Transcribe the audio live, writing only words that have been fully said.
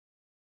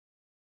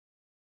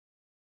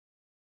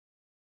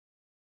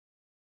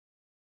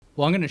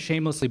Well, I'm going to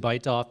shamelessly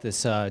bite off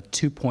this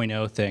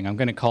 2.0 thing. I'm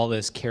going to call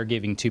this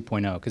Caregiving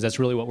 2.0 because that's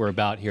really what we're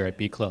about here at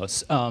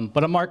BeClose.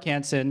 But I'm Mark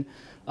Hanson,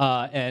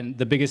 and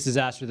the biggest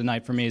disaster of the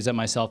night for me is that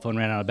my cell phone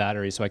ran out of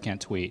battery, so I can't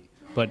tweet.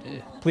 But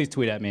please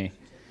tweet at me.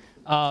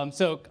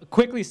 So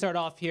quickly start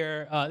off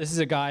here. This is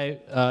a guy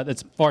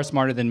that's far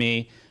smarter than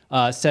me.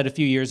 Said a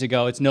few years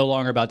ago, it's no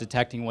longer about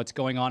detecting what's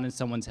going on in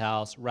someone's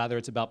house. Rather,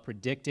 it's about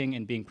predicting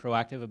and being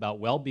proactive about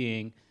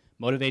well-being,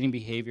 motivating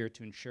behavior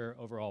to ensure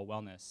overall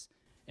wellness.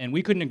 And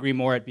we couldn't agree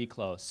more at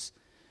BeClose.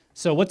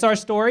 So what's our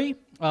story?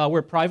 We're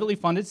a privately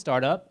funded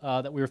startup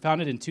that we were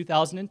founded in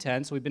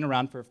 2010, so we've been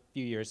around for a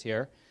few years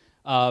here.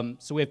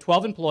 So we have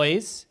 12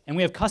 employees, and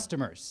we have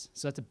customers.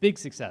 So that's a big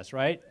success,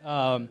 right?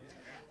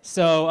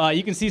 So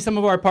you can see some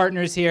of our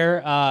partners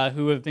here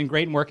who have been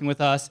great in working with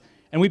us,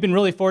 and we've been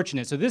really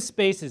fortunate. So this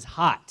space is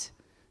hot.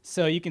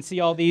 So you can see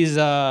all these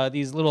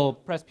little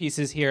press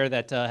pieces here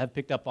that have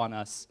picked up on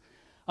us.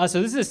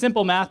 So this is a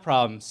simple math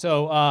problem.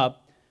 So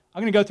I'm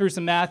going to go through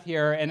some math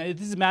here, and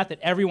this is math that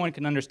everyone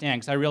can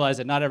understand because I realize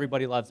that not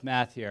everybody loves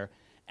math here.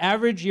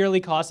 Average yearly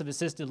cost of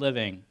assisted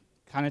living.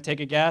 Kind of take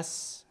a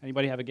guess.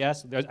 Anybody have a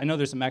guess? I know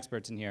there's some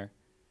experts in here.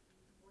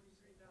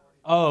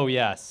 Oh,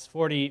 yes,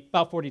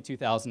 about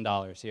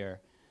 $42,000 here.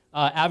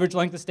 Average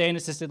length of stay in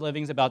assisted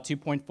living is about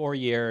 2.4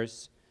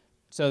 years.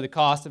 So the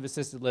cost of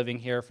assisted living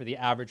here for the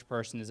average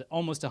person is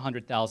almost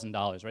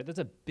 $100,000, right? That's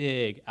a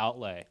big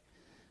outlay.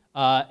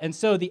 And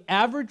so the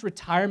average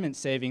retirement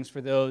savings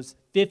for those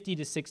 50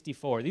 to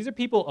 64, these are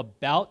people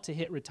about to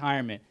hit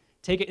retirement.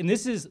 Take it, and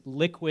this is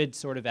liquid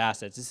sort of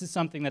assets. This is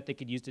something that they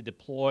could use to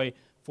deploy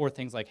for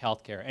things like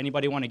healthcare.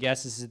 Anybody want to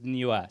guess? This is in the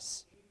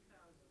U.S.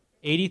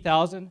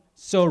 80,000?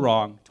 So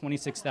wrong,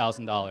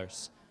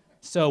 $26,000.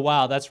 So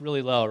wow, that's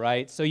really low,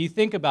 right? So you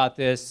think about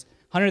this,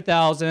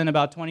 100,000,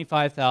 about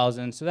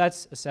 25,000, so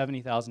that's a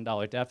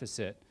 $70,000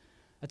 deficit.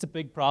 That's a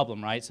big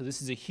problem, right? So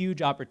this is a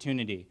huge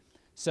opportunity.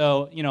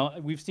 So, you know,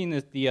 we've seen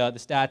the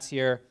stats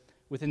here.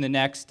 Within the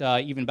next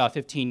even about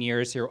 15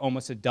 years here,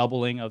 almost a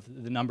doubling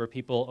of the number of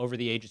people over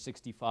the age of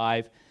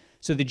 65.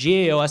 So the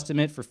GAO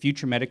estimate for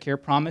future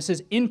Medicare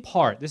promises, in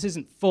part, this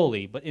isn't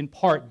fully, but in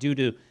part due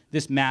to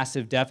this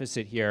massive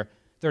deficit here,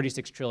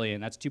 36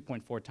 trillion, that's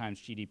 2.4 times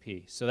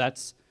GDP. So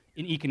that's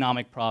an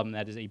economic problem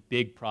that is a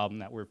big problem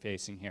that we're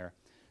facing here.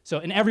 So,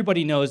 and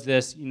everybody knows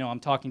this, you know, I'm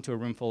talking to a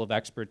room full of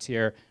experts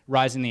here,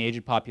 rising the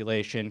aged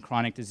population,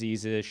 chronic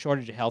diseases,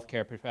 shortage of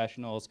healthcare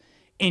professionals,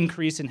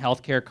 increase in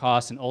healthcare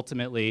costs, and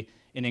ultimately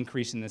an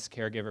increase in this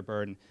caregiver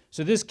burden.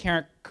 So this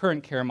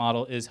current care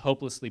model is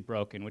hopelessly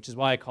broken, which is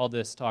why I called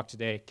this talk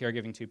today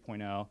Caregiving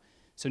 2.0.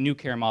 So new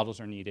care models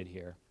are needed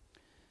here.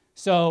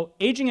 So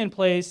aging in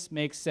place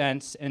makes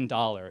sense in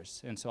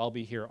dollars, and so I'll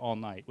be here all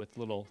night with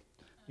little,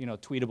 you know,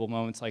 tweetable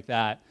moments like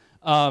that.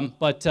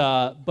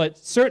 But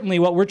certainly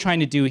what we're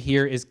trying to do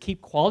here is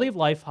keep quality of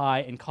life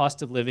high and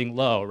cost of living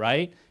low,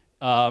 right?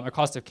 Or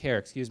cost of care,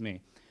 excuse me.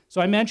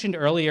 So I mentioned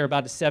earlier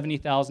about a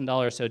 $70,000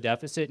 or so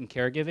deficit in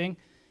caregiving.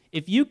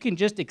 If you can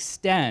just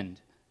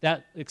extend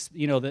that,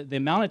 you know, the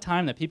amount of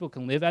time that people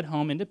can live at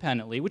home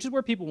independently, which is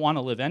where people want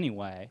to live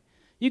anyway,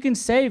 you can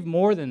save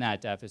more than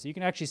that deficit. You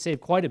can actually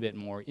save quite a bit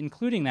more,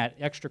 including that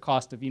extra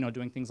cost of, you know,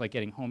 doing things like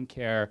getting home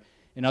care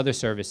and other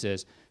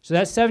services. So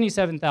that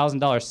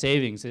 $77,000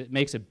 savings, it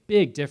makes a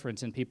big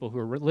difference in people who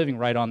are living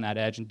right on that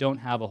edge and don't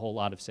have a whole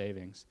lot of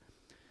savings.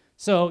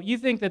 So you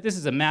think that this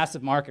is a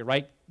massive market,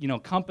 right? You know,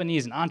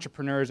 companies and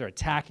entrepreneurs are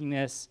attacking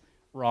this.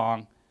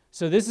 Wrong.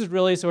 So this is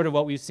really sort of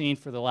what we've seen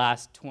for the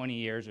last 20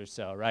 years or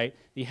so, right?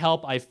 The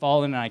help, I've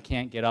fallen and I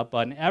can't get up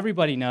button.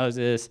 Everybody knows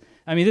this.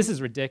 I mean, this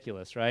is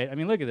ridiculous, right? I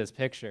mean, look at this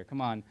picture.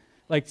 Come on.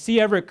 Like, C.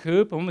 Everett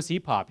Koop, when was he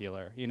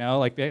popular? You know,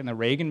 like in the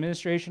Reagan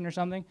administration or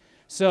something?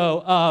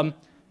 So,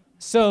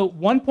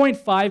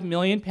 1.5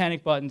 million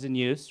panic buttons in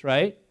use,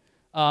 right?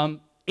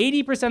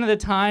 80% of the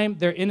time,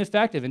 they're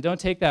ineffective. And don't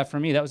take that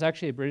from me. That was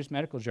actually a British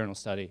Medical Journal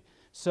study.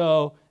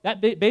 So that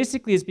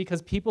basically is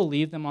because people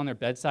leave them on their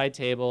bedside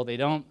table. They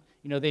don't,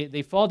 you know,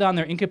 they fall down,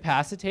 they're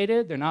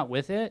incapacitated, they're not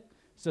with it,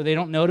 so they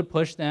don't know to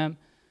push them.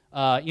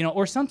 You know,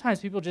 or sometimes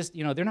people just,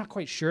 you know, they're not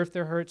quite sure if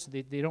they're hurt, so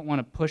they don't want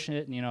to push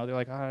it, and, you know, they're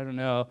like, oh, I don't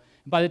know.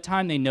 And by the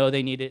time they know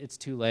they need it, it's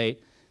too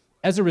late.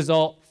 As a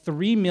result,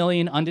 3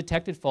 million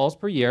undetected falls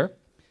per year.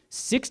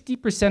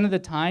 60% of the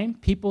time,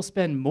 people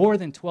spend more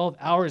than 12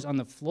 hours on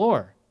the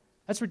floor.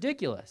 That's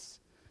ridiculous.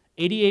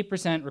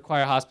 88%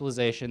 require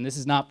hospitalization. This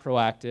is not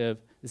proactive.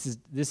 This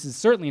is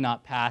certainly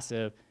not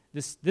passive.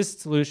 This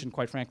solution,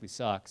 quite frankly,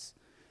 sucks.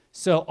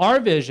 So our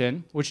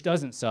vision, which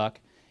doesn't suck,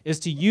 is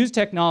to use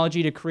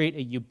technology to create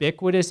a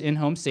ubiquitous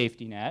in-home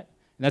safety net,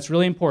 and that's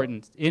really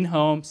important,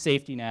 in-home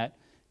safety net,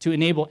 to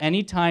enable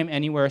anytime,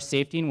 anywhere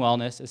safety and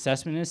wellness,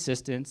 assessment and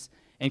assistance,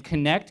 and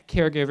connect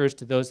caregivers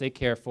to those they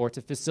care for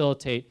to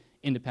facilitate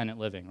independent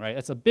living, right?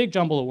 That's a big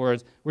jumble of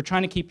words. We're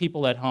trying to keep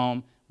people at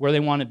home where they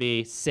want to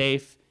be,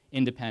 safe,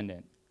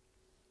 independent.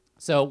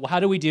 So how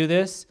do we do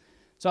this?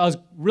 So I was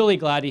really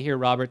glad to hear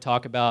Robert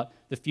talk about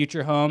the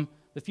future home.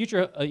 The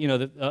future,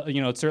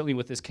 certainly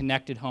with this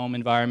connected home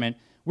environment,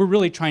 we're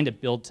really trying to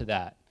build to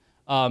that.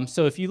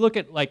 So if you look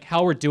at like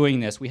how we're doing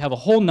this, we have a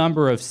whole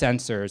number of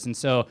sensors. And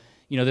so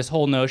this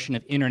whole notion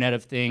of Internet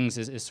of Things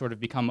is sort of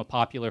become a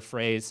popular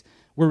phrase.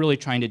 We're really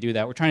trying to do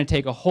that. We're trying to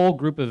take a whole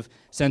group of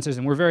sensors,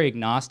 and we're very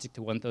agnostic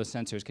to what those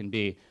sensors can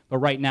be. But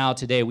right now,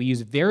 today, we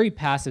use very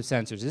passive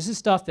sensors. This is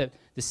stuff that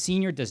the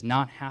senior does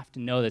not have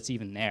to know that's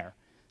even there.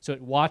 So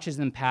it watches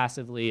them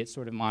passively. It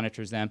sort of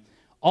monitors them.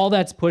 All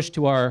that's pushed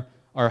to our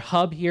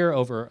hub here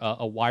over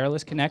a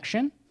wireless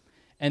connection.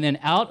 And then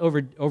out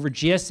over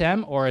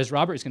GSM, or as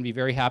Robert is going to be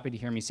very happy to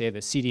hear me say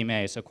this,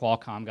 CDMA. So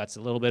Qualcomm got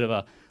a little bit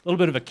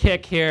of a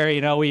kick here.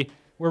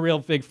 We're real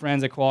big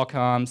friends at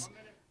Qualcomm's.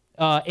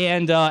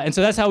 And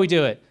so that's how we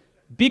do it.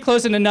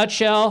 BeClose in a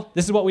nutshell,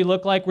 this is what we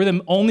look like. We're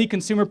the only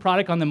consumer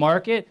product on the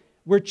market.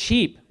 We're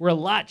cheap. We're a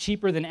lot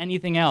cheaper than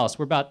anything else.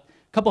 We're about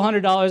a couple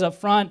 $100 up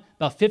front,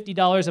 about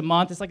 $50 a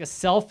month. It's like a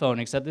cell phone,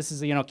 except this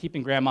is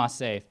keeping grandma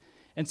safe.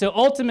 And so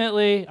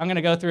ultimately, I'm going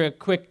to go through a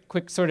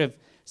quick sort of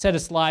set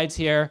of slides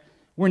here.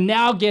 We're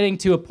now getting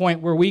to a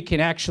point where we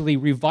can actually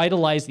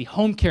revitalize the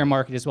home care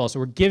market as well. So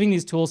we're giving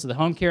these tools to the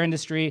home care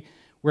industry.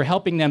 We're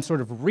helping them sort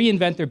of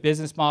reinvent their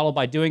business model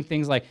by doing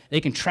things like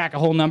they can track a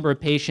whole number of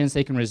patients,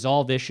 they can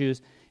resolve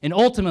issues, and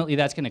ultimately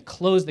that's going to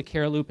close the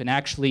care loop and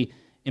actually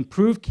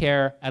improve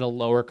care at a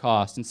lower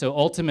cost. And so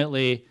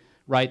ultimately,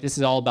 right, this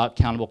is all about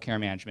accountable care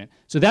management.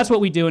 So that's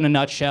what we do in a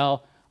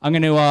nutshell. I'm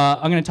going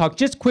to talk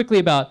just quickly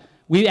about,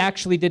 we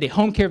actually did a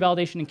home care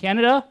validation in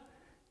Canada,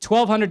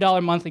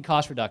 $1,200 monthly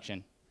cost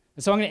reduction.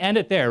 And so I'm going to end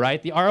it there,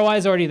 right? The ROI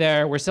is already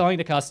there. We're selling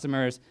to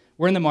customers.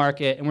 We're in the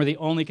market, and we're the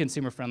only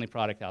consumer-friendly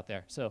product out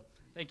there. So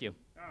thank you.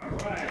 All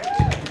right.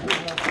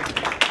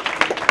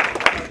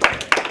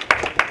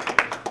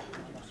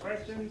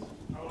 Questions?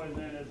 Otherwise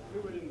known as who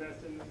would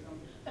invest in this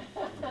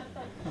company?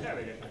 There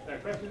we go.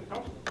 Questions,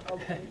 Tom?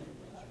 Okay.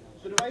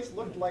 The device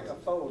looked like a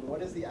phone.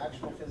 What is the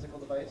actual physical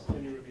device?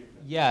 Can you repeat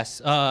that?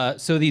 Yes.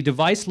 So the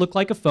device looked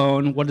like a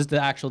phone. What does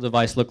the actual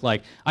device look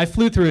like? I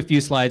flew through a few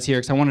slides here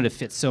because I wanted to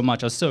fit so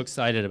much. I was so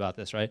excited about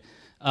this, right?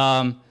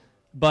 So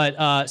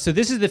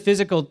this is the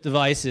physical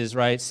devices,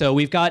 right? So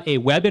we've got a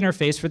web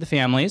interface for the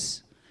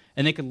families,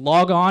 and they can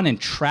log on and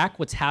track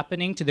what's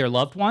happening to their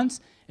loved ones.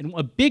 And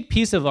a big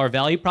piece of our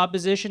value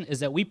proposition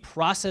is that we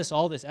process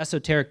all this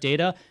esoteric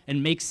data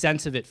and make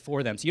sense of it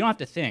for them. So you don't have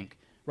to think,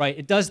 right?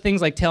 It does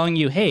things like telling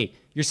you, hey,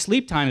 your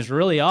sleep time is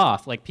really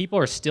off. Like people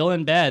are still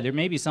in bed. There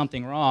may be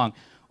something wrong.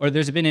 Or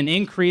there's been an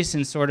increase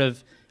in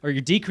or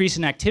your decrease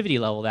in activity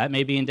level. That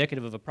may be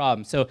indicative of a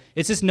problem. So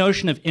it's this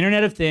notion of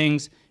Internet of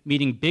Things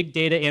meeting big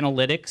data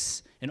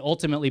analytics and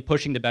ultimately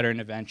pushing to better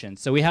intervention.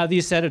 So we have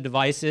these set of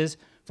devices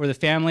for the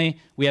family.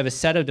 We have a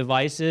set of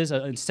devices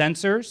and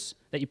sensors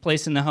that you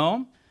place in the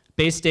home.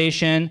 Base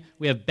station,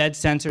 we have bed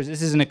sensors.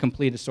 This isn't a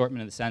complete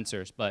assortment of the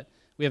sensors, but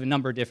we have a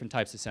number of different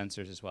types of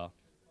sensors as well.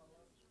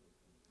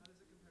 How does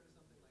it compare to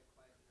something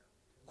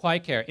like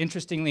Quiet Care,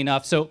 interestingly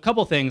enough, so a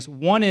couple things.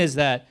 One is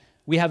that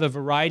we have a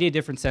variety of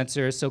different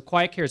sensors. So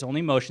Quiet Care is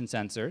only motion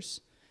sensors.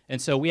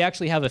 And so we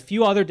actually have a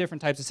few other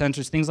different types of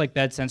sensors, things like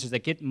bed sensors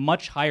that get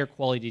much higher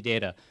quality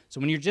data.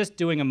 So when you're just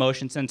doing a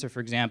motion sensor, for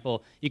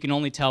example, you can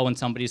only tell when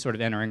somebody's sort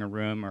of entering a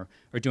room or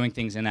doing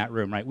things in that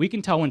room, right? We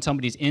can tell when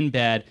somebody's in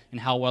bed and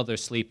how well they're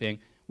sleeping.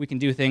 We can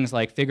do things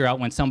like figure out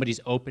when somebody's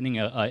opening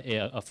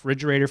a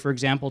refrigerator, for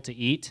example, to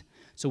eat.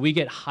 So we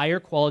get higher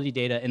quality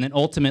data, and then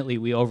ultimately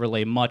we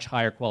overlay much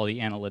higher quality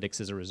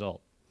analytics as a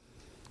result.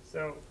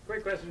 So,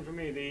 quick question for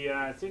me.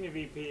 The senior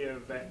VP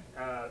of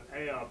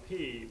ARP,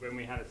 when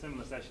we had a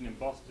similar session in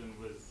Boston,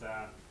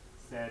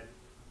 said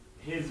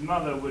his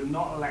mother would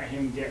not let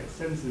him get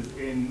sensors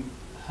in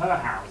her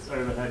house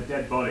over her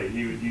dead body.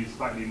 He would use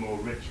slightly more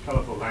rich,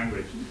 colorful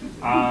language.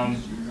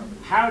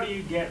 How do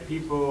you get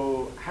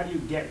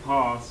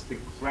past the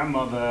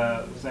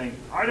grandmother saying,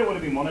 I don't want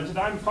to be monitored,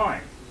 I'm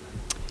fine?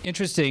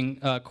 Interesting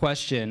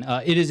question.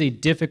 It is a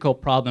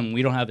difficult problem.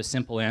 We don't have a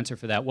simple answer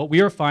for that. What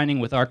we are finding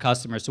with our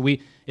customers, so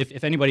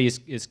if anybody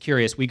is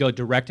curious, we go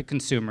direct to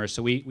consumer.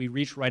 So we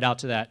reach right out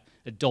to that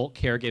adult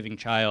caregiving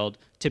child,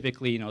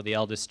 typically the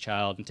eldest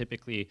child, and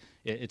typically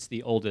it's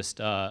the oldest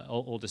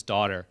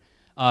daughter.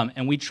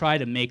 And we try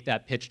to make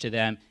that pitch to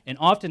them. And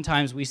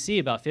oftentimes we see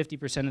about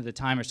 50% of the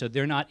time or so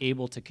they're not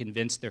able to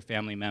convince their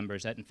family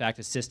members that in fact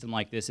a system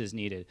like this is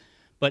needed.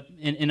 But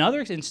in other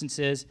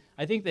instances,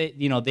 I think that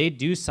they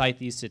do cite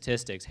these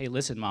statistics. Hey,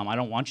 listen, Mom, I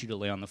don't want you to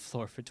lay on the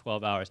floor for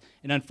 12 hours.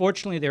 And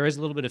unfortunately, there is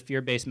a little bit of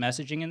fear-based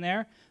messaging in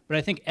there. But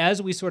I think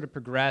as we sort of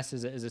progress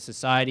as a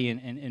society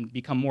and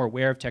become more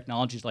aware of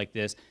technologies like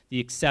this, the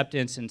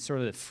acceptance and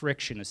sort of the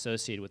friction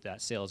associated with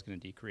that sale is going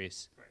to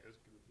decrease.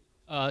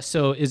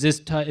 So is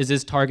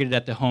this targeted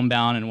at the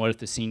homebound, and what if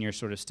the senior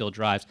sort of still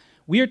drives?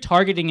 We are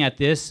targeting at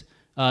this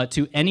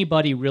to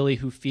anybody really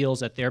who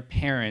feels that their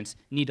parents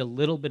need a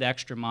little bit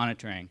extra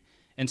monitoring.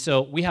 And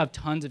so we have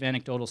tons of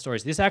anecdotal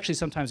stories. This actually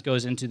sometimes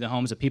goes into the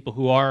homes of people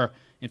who are,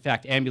 in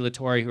fact,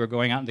 ambulatory, who are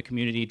going out in the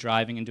community,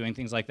 driving and doing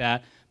things like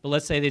that. But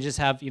let's say they just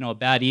have a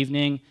bad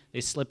evening, they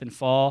slip and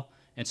fall,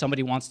 and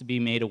somebody wants to be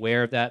made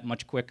aware of that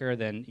much quicker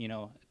than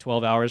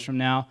 12 hours from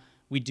now.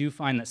 We do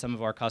find that some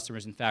of our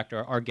customers, in fact,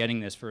 are getting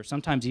this for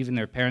sometimes even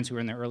their parents who are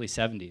in their early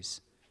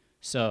 70s.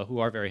 so who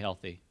are very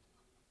healthy.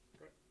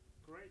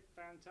 Great,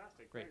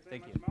 fantastic. Great, Thanks very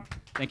thank much, you. Mark.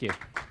 Thank you.